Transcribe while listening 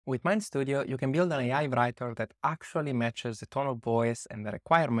With MindStudio, you can build an AI writer that actually matches the tone of voice and the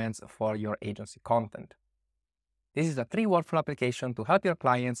requirements for your agency content. This is a 3 workflow application to help your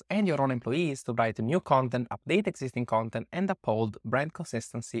clients and your own employees to write new content, update existing content, and uphold brand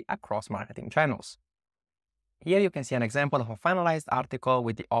consistency across marketing channels. Here you can see an example of a finalized article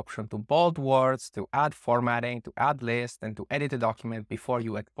with the option to bold words, to add formatting, to add lists, and to edit the document before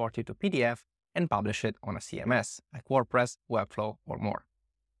you export it to PDF and publish it on a CMS, like WordPress, Webflow, or more.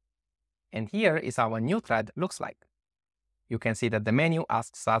 And here is how a new thread looks like. You can see that the menu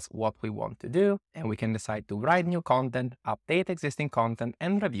asks us what we want to do, and we can decide to write new content, update existing content,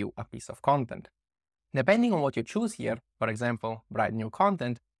 and review a piece of content. Depending on what you choose here, for example, write new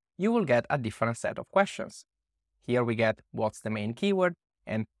content, you will get a different set of questions. Here we get what's the main keyword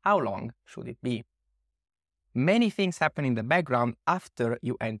and how long should it be. Many things happen in the background after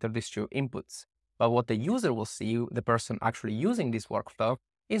you enter these 2 inputs, but what the user will see, the person actually using this workflow,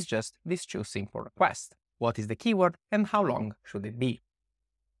 is just these 2 simple requests. What is the keyword and how long should it be?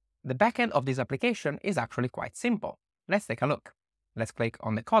 The backend of this application is actually quite simple. Let's take a look. Let's click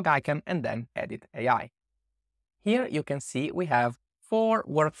on the cog icon and then Edit AI. Here you can see we have 4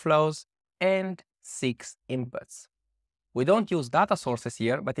 workflows and 6 inputs. We don't use data sources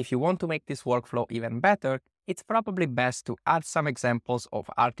here, but if you want to make this workflow even better, it's probably best to add some examples of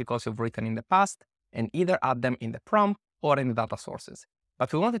articles you've written in the past and either add them in the prompt or in the data sources.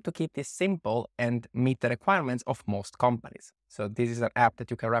 But we wanted to keep this simple and meet the requirements of most companies. So this is an app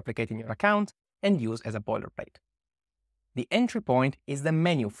that you can replicate in your account and use as a boilerplate. The entry point is the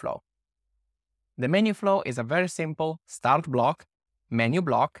menu flow. The menu flow is a very simple start block, menu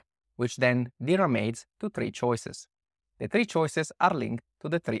block, which then deramates to 3 choices. The 3 choices are linked to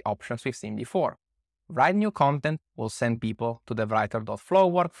the 3 options we've seen before. Write new content will send people to the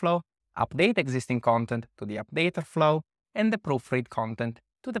writer.flow workflow, update existing content to the updater flow, and the proofread content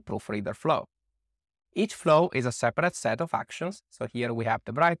to the proofreader flow. Each flow is a separate set of actions. So here we have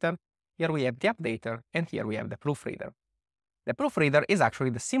the writer, here we have the updater, and here we have the proofreader. The proofreader is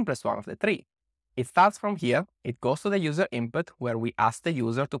actually the simplest one of the 3. It starts from here, it goes to the user input where we ask the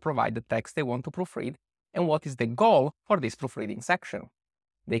user to provide the text they want to proofread and what is the goal for this proofreading section.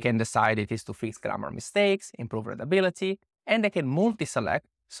 They can decide it is to fix grammar mistakes, improve readability, and they can multi-select,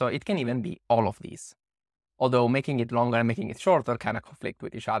 so it can even be all of these. Although making it longer and making it shorter kind of conflict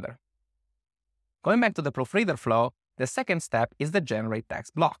with each other. Going back to the proofreader flow, the second step is the generate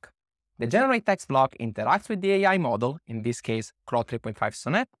text block. The generate text block interacts with the AI model, in this case Claude 3.5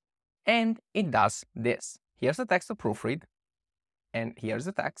 Sonnet, and it does this. Here's the text to proofread, and here's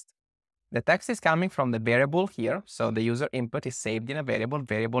the text. The text is coming from the variable here, so the user input is saved in a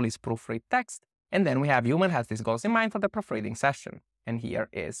variable is proofread text, and then we have human has these goals in mind for the proofreading session, and here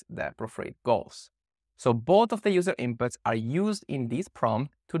is the proofread goals. So both of the user inputs are used in this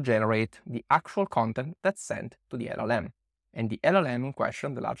prompt to generate the actual content that's sent to the LLM. And the LLM in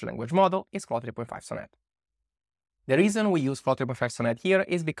question, the large language model, is Claude 3.5 Sonnet. The reason we use Claude 3.5 Sonnet here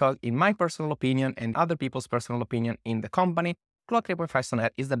is because, in my personal opinion and other people's personal opinion in the company, Claude 3.5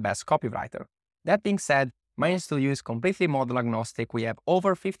 Sonnet is the best copywriter. That being said, MindStudio is completely model agnostic. We have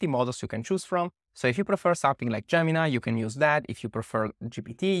over 50 models you can choose from. So if you prefer something like Gemini, you can use that. If you prefer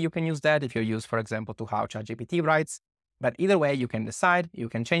GPT, you can use that. If you use, for example, to how ChatGPT writes. But either way, you can decide, you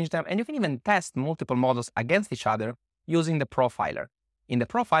can change them, and you can even test multiple models against each other using the profiler. In the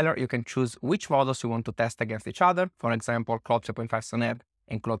profiler, you can choose which models you want to test against each other, for example, Claude 3.5 Sonnet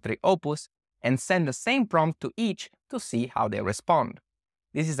and Claude 3 Opus, and send the same prompt to each to see how they respond.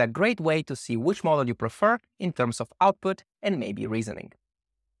 This is a great way to see which model you prefer in terms of output and maybe reasoning.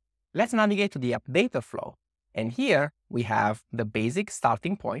 Let's navigate to the updater flow. And here we have the basic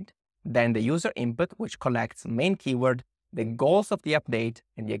starting point, then the user input, which collects main keyword, the goals of the update,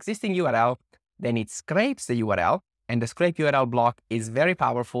 and the existing URL. Then it scrapes the URL, and the scrape URL block is very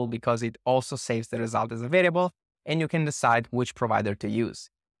powerful because it also saves the result as a variable, and you can decide which provider to use.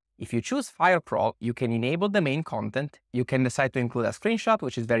 If you choose Firecrawl, you can enable the main content. You can decide to include a screenshot,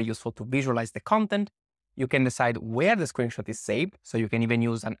 which is very useful to visualize the content. You can decide where the screenshot is saved. So you can even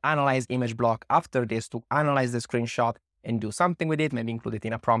use an analyze image block after this to analyze the screenshot and do something with it, maybe include it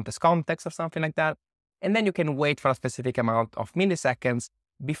in a prompt as context or something like that. And then you can wait for a specific amount of milliseconds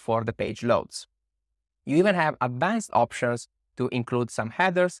before the page loads. You even have advanced options to include some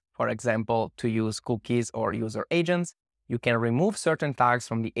headers, for example, to use cookies or user agents. You can remove certain tags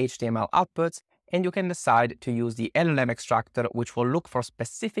from the HTML outputs, and you can decide to use the LLM extractor, which will look for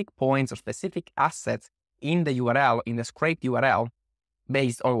specific points or specific assets in the URL, in the scraped URL,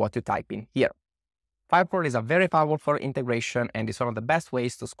 based on what you type in here. Firecrawl is a very powerful integration and is one of the best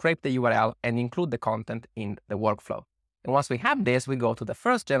ways to scrape the URL and include the content in the workflow. And once we have this, we go to the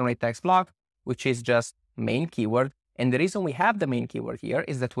first generate text block, which is just main keyword. And the reason we have the main keyword here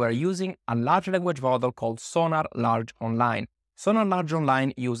is that we're using a large language model called Sonar Large Online. Sonar Large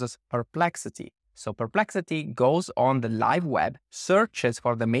Online uses Perplexity. So Perplexity goes on the live web, searches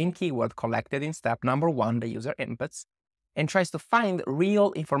for the main keyword collected in step number 1, the user inputs, and tries to find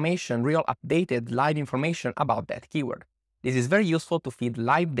real information, real updated live information about that keyword. This is very useful to feed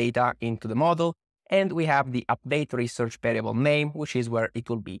live data into the model, and we have the update research variable name, which is where it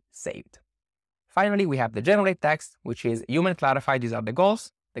will be saved. Finally, we have the generate text, which is human clarified. These are the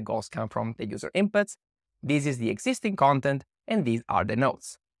goals. The goals come from the user inputs. This is the existing content, and these are the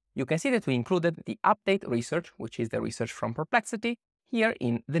notes. You can see that we included the update research, which is the research from Perplexity, here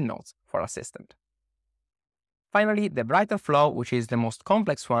in the notes for Assistant. Finally, the writer flow, which is the most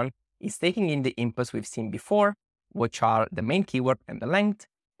complex one, is taking in the inputs we've seen before, which are the main keyword and the length,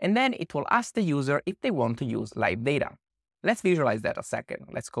 and then it will ask the user if they want to use live data. Let's visualize that a second.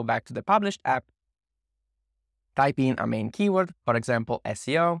 Let's go back to the published app, type in a main keyword, for example,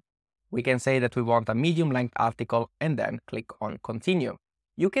 SEO. We can say that we want a medium-length article and then click on Continue.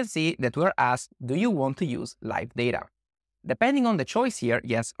 You can see that we're asked, do you want to use live data? Depending on the choice here,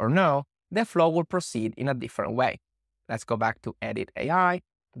 yes or no, the flow will proceed in a different way. Let's go back to Edit AI,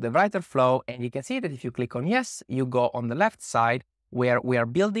 to the writer flow, and you can see that if you click on yes, you go on the left side where we are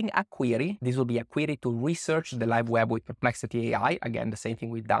building a query. This will be a query to research the live web with Perplexity AI. Again, the same thing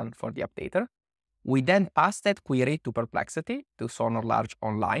we've done for the updater. We then pass that query to Perplexity, to Sonar Large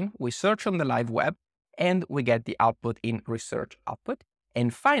Online. We search on the live web, and we get the output in research output.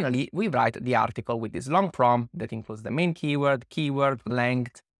 And finally, we write the article with this long prompt that includes the main keyword,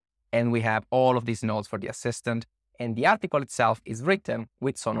 length, and we have all of these nodes for the assistant. And the article itself is written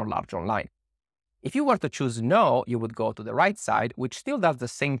with Sonar Large Online. If you were to choose no, you would go to the right side, which still does the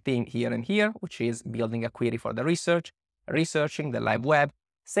same thing here and here, which is building a query for the research, researching the live web,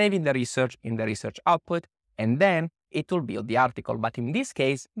 saving the research in the research output, and then it will build the article. But in this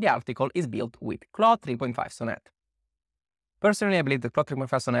case, the article is built with Claude 3.5 Sonnet. Personally, I believe that Claude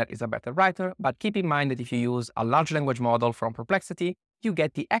 3.5 Sonnet is a better writer, but keep in mind that if you use a large language model from Perplexity, you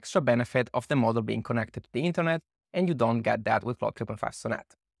get the extra benefit of the model being connected to the internet, and you don't get that with Claude 3.5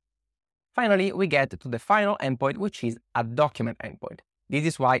 Sonnet. Finally, we get to the final endpoint, which is a document endpoint. This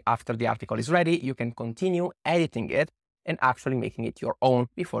is why after the article is ready, you can continue editing it and actually making it your own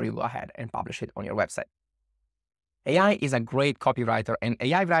before you go ahead and publish it on your website. AI is a great copywriter, and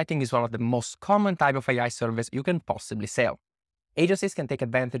AI writing is one of the most common type of AI service you can possibly sell. Agencies can take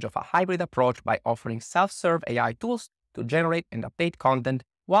advantage of a hybrid approach by offering self-serve AI tools to generate and update content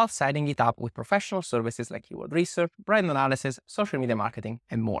while setting it up with professional services like keyword research, brand analysis, social media marketing,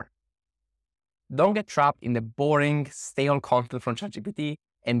 and more. Don't get trapped in the boring, stale content from ChatGPT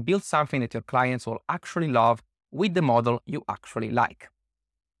and build something that your clients will actually love with the model you actually like.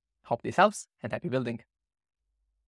 Hope this helps, and happy building.